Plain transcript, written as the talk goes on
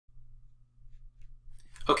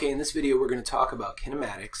Okay, in this video we're going to talk about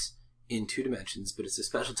kinematics in two dimensions, but it's a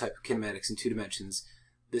special type of kinematics in two dimensions.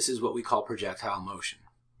 This is what we call projectile motion.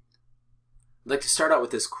 I'd like to start out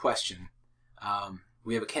with this question.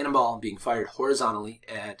 We have a cannonball being fired horizontally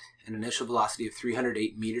at an initial velocity of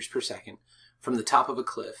 308 meters per second from the top of a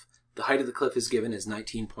cliff. The height of the cliff is given as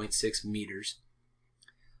 19.6 meters.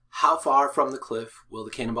 How far from the cliff will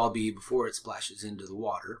the cannonball be before it splashes into the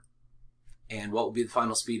water? And what will be the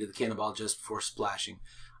final speed of the cannonball just before splashing?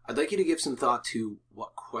 I'd like you to give some thought to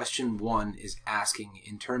what question 1 is asking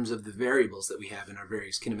in terms of the variables that we have in our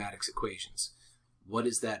various kinematics equations. What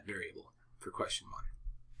is that variable for question 1?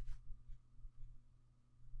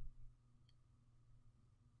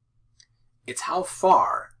 It's how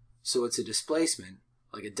far, so it's a displacement,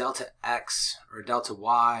 like a delta x or a delta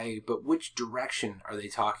y, but which direction are they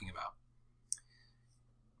talking about?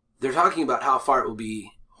 They're talking about how far it will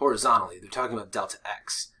be horizontally. They're talking about delta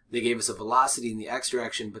x. They gave us a velocity in the x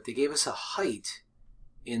direction, but they gave us a height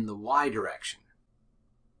in the y direction.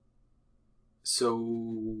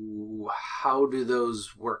 So how do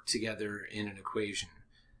those work together in an equation?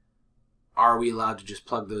 Are we allowed to just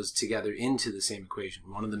plug those together into the same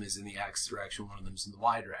equation? One of them is in the x direction, one of them is in the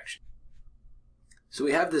y direction. So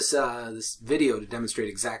we have this video to demonstrate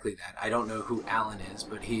exactly that. I don't know who Alan is,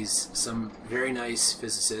 but he's some very nice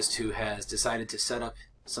physicist who has decided to set up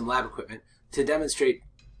some lab equipment to demonstrate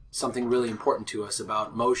something really important to us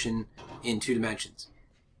about motion in two dimensions.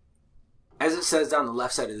 As it says down the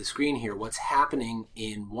left side of the screen here, what's happening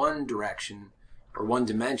in one direction or one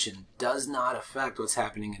dimension does not affect what's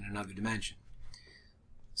happening in another dimension.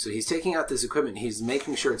 So he's taking out this equipment, he's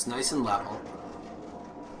making sure it's nice and level.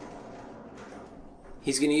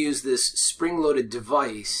 He's going to use this spring-loaded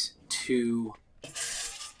device to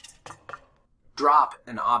drop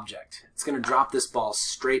an object. It's going to drop this ball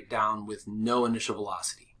straight down with no initial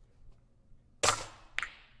velocity.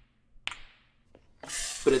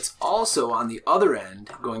 But it's also, on the other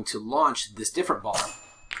end, going to launch this different ball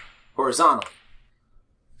horizontally.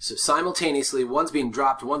 So simultaneously, one's being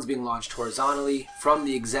dropped, one's being launched horizontally from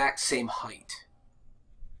the exact same height.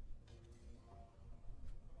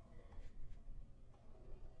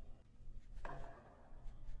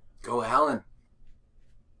 Go, Alan.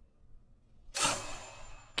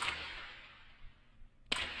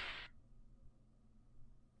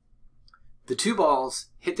 The two balls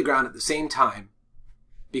hit the ground at the same time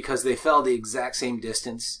because they fell the exact same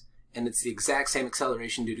distance, and it's the exact same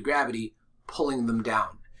acceleration due to gravity pulling them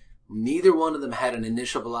down. Neither one of them had an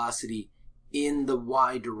initial velocity in the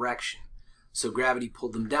y direction. So gravity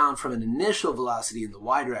pulled them down from an initial velocity in the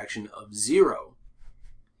y direction of 0,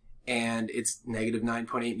 and it's negative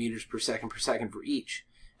 9.8 meters per second for each.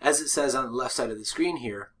 As it says on the left side of the screen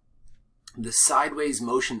here, the sideways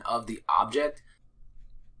motion of the object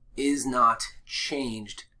is not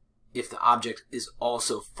changed if the object is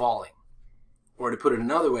also falling. Or to put it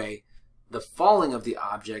another way, the falling of the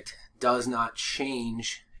object does not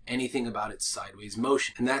change anything about its sideways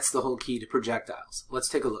motion. And that's the whole key to projectiles. Let's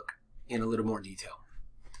take a look in a little more detail.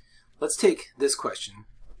 Let's take this question,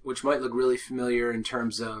 which might look really familiar in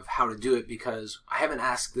terms of how to do it, because I haven't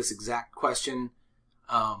asked this exact question,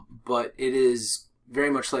 but it is very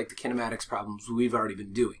much like the kinematics problems we've already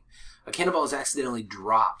been doing. A cannonball is accidentally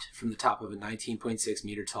dropped from the top of a 19.6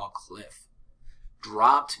 meter tall cliff.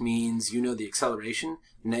 Dropped means you know the acceleration,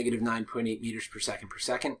 negative 9.8 meters per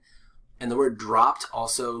second, and the word dropped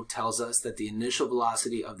also tells us that the initial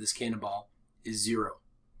velocity of this cannonball is 0.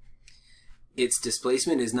 Its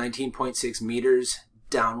displacement is 19.6 meters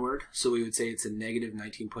downward, so we would say it's a negative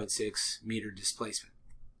 19.6 meter displacement.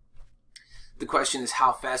 The question is,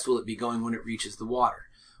 how fast will it be going when it reaches the water?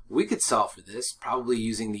 We could solve for this probably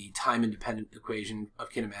using the time-independent equation of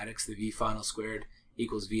kinematics, the v final squared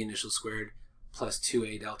equals v initial squared plus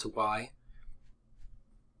 2a delta y.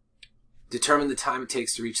 Determine the time it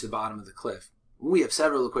takes to reach the bottom of the cliff. We have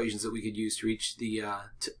several equations that we could use to reach the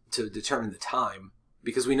to determine the time,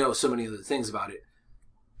 because we know so many other things about it.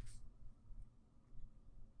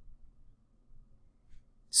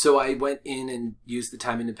 So I went in and used the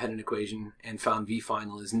time-independent equation and found v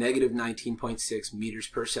final is negative 19.6 meters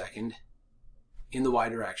per second in the y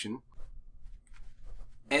direction.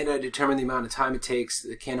 And I determined the amount of time it takes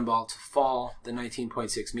the cannonball to fall the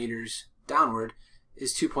 19.6 meters downward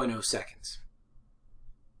is 2.0 seconds.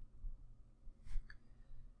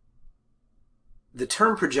 The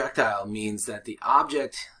term projectile means that the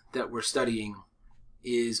object that we're studying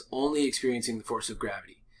is only experiencing the force of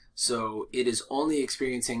gravity. So it is only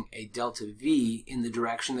experiencing a delta v in the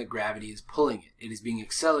direction that gravity is pulling it. It is being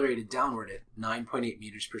accelerated downward at 9.8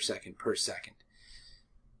 meters per second.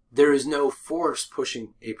 there is no force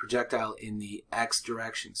pushing a projectile in the x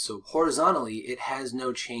direction. So horizontally, it has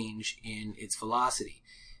no change in its velocity.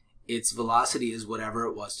 Its velocity is whatever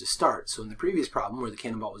it was to start. So in the previous problem where the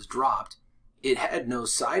cannonball was dropped, it had no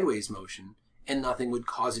sideways motion and nothing would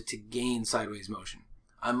cause it to gain sideways motion.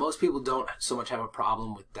 Most people don't so much have a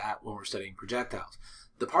problem with that when we're studying projectiles.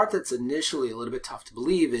 The part that's initially a little bit tough to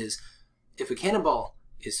believe is if a cannonball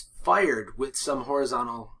is fired with some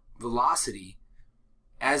horizontal velocity,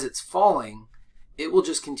 as it's falling, it will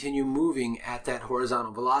just continue moving at that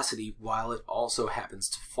horizontal velocity while it also happens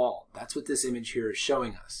to fall. That's what this image here is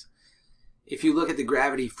showing us. If you look at the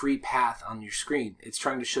gravity-free path on your screen, it's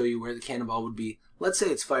trying to show you where the cannonball would be. Let's say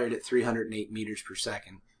it's fired at 308 meters per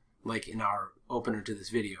second, like in our opener to this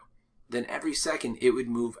video. Then every second it would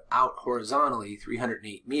move out horizontally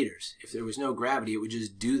 308 meters. If there was no gravity, it would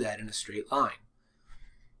just do that in a straight line.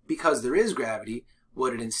 Because there is gravity,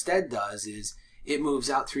 what it instead does is it moves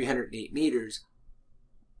out 308 meters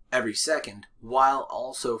every second while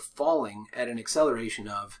also falling at an acceleration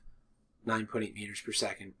of 9.8 meters per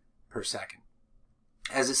second.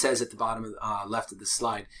 As it says at the bottom of left of the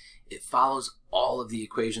slide, it follows all of the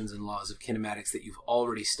equations and laws of kinematics that you've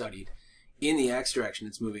already studied. In the x direction,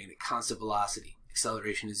 it's moving at a constant velocity.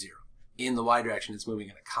 Acceleration is 0. In the y direction, it's moving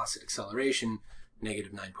at a constant acceleration,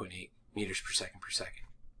 negative 9.8 meters per second.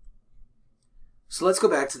 So let's go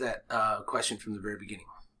back to that question from the very beginning.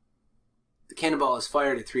 The cannonball is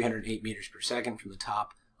fired at 308 meters per second from the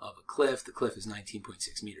top of a cliff. The cliff is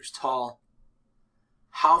 19.6 meters tall.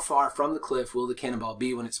 How far from the cliff will the cannonball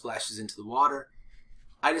be when it splashes into the water?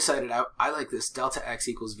 I decided I like this delta x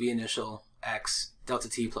equals v initial x delta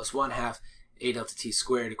t plus 1/2 a delta t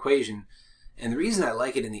squared equation. And the reason I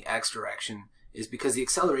like it in the x direction is because the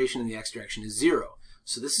acceleration in the x direction is 0.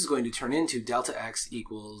 So this is going to turn into delta x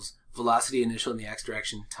equals velocity initial in the x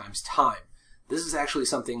direction times time. This is actually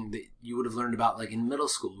something that you would have learned about like in middle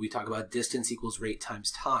school. We talk about distance equals rate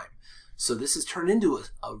times time. So this has turned into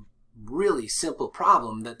a really simple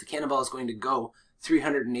problem that the cannonball is going to go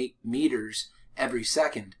 308 meters every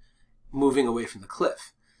second moving away from the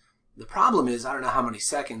cliff. The problem is I don't know how many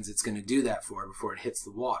seconds it's going to do that for before it hits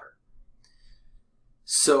the water.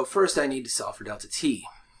 So first I need to solve for delta t.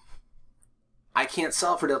 I can't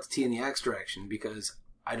solve for delta t in the x direction because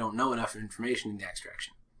I don't know enough information in the x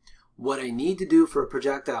direction. What I need to do for a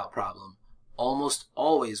projectile problem, almost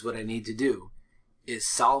always what I need to do, is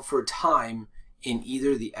solve for time in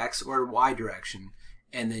either the x or y direction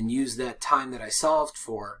and then use that time that I solved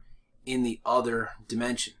for in the other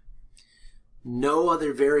dimension. No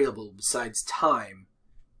other variable besides time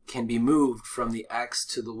can be moved from the x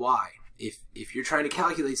to the y. If you're trying to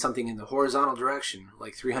calculate something in the horizontal direction,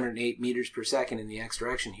 like 308 meters per second in the x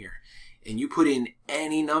direction here, and you put in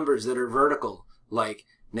any numbers that are vertical, like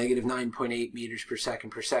negative 9.8 meters per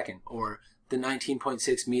second, or the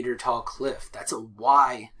 19.6 meter tall cliff, that's a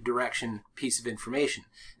y direction piece of information,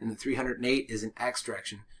 and the 308 is an x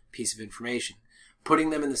direction piece of information.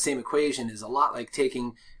 Putting them in the same equation is a lot like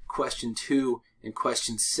taking question 2 and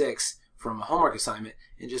question 6 from a homework assignment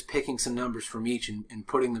and just picking some numbers from each and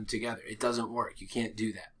putting them together. It doesn't work. You can't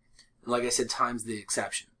do that. And like I said, time's the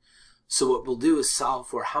exception. So what we'll do is solve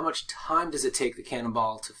for how much time does it take the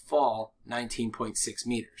cannonball to fall 19.6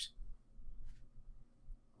 meters.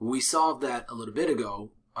 We solved that a little bit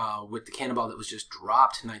ago with the cannonball that was just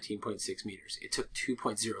dropped 19.6 meters. It took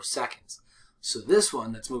 2.0 seconds. So this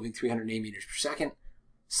one that's moving 308 meters per second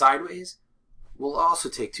sideways will also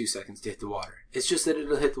take 2 seconds to hit the water. It's just that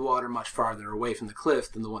it'll hit the water much farther away from the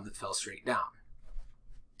cliff than the one that fell straight down.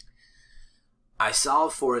 I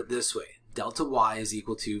solve for it this way. Delta y is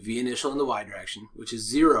equal to v initial in the y direction, which is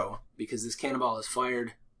 0 because this cannonball is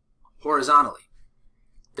fired horizontally.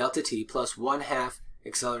 Delta t plus 1/2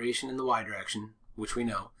 acceleration in the y direction, which we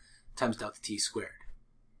know, times delta t squared.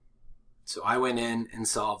 So I went in and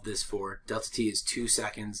solved this for delta t is 2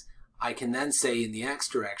 seconds. I can then say in the x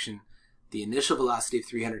direction, the initial velocity of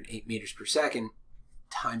 308 meters per second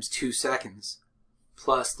times 2 seconds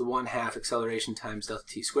plus the 1/2 acceleration times delta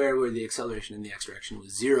t squared, where the acceleration in the x direction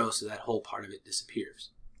was 0, so that whole part of it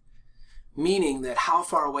disappears. Meaning that how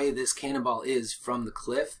far away this cannonball is from the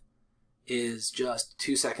cliff is just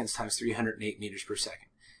 2 seconds times 308 meters per second.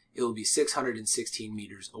 It will be 616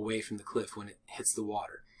 meters away from the cliff when it hits the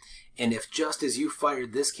water. And if just as you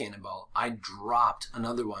fired this cannonball, I dropped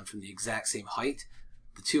another one from the exact same height,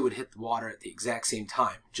 the two would hit the water at the exact same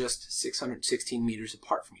time, just 616 meters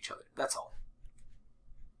apart from each other. That's all.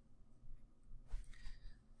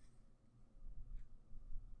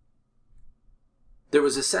 There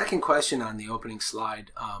was a second question on the opening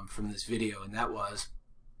slide from this video, and that was,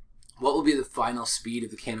 What will be the final speed of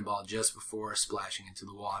the cannonball just before splashing into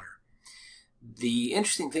the water? The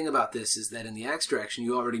interesting thing about this is that in the x direction,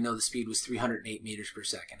 you already know the speed was 308 meters per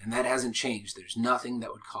second, and that hasn't changed. There's nothing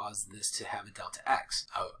that would cause this to have a delta x.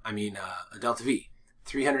 A delta v,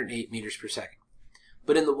 308 meters per second.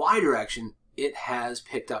 But in the y direction, it has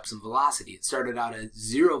picked up some velocity. It started out at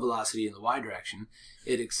 0 velocity in the y direction.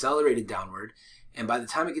 It accelerated downward, and by the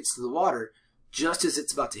time it gets to the water, just as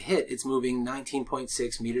it's about to hit, it's moving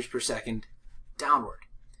 19.6 meters per second downward.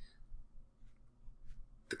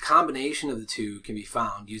 The combination of the two can be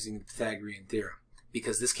found using the Pythagorean theorem,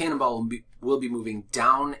 because this cannonball will be moving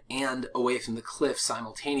down and away from the cliff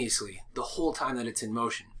simultaneously the whole time that it's in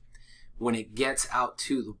motion. When it gets out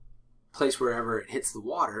to the place wherever it hits the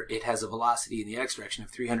water, it has a velocity in the x direction of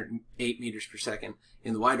 308 meters per second,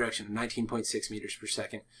 in the y direction of 19.6 meters per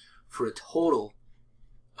second, for a total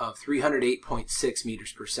of 308.6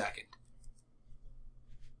 meters per second.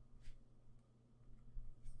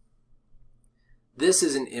 This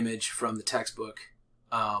is an image from the textbook.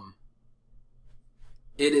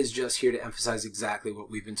 It is just here to emphasize exactly what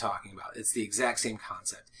we've been talking about. It's the exact same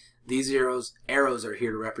concept. These arrows are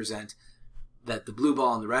here to represent that the blue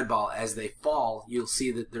ball and the red ball, as they fall, you'll see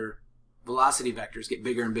that their velocity vectors get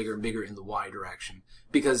bigger and bigger and bigger in the y direction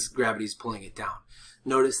because gravity is pulling it down.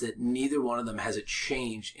 Notice that neither one of them has a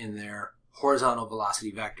change in their horizontal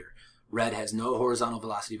velocity vector. Red has no horizontal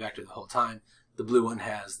velocity vector the whole time. The blue one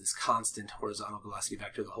has this constant horizontal velocity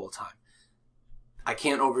vector the whole time. I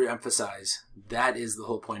can't overemphasize, that is the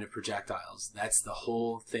whole point of projectiles. That's the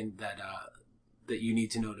whole thing that you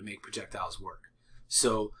need to know to make projectiles work.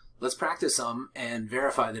 So let's practice some and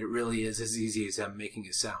verify that it really is as easy as I'm making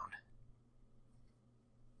it sound.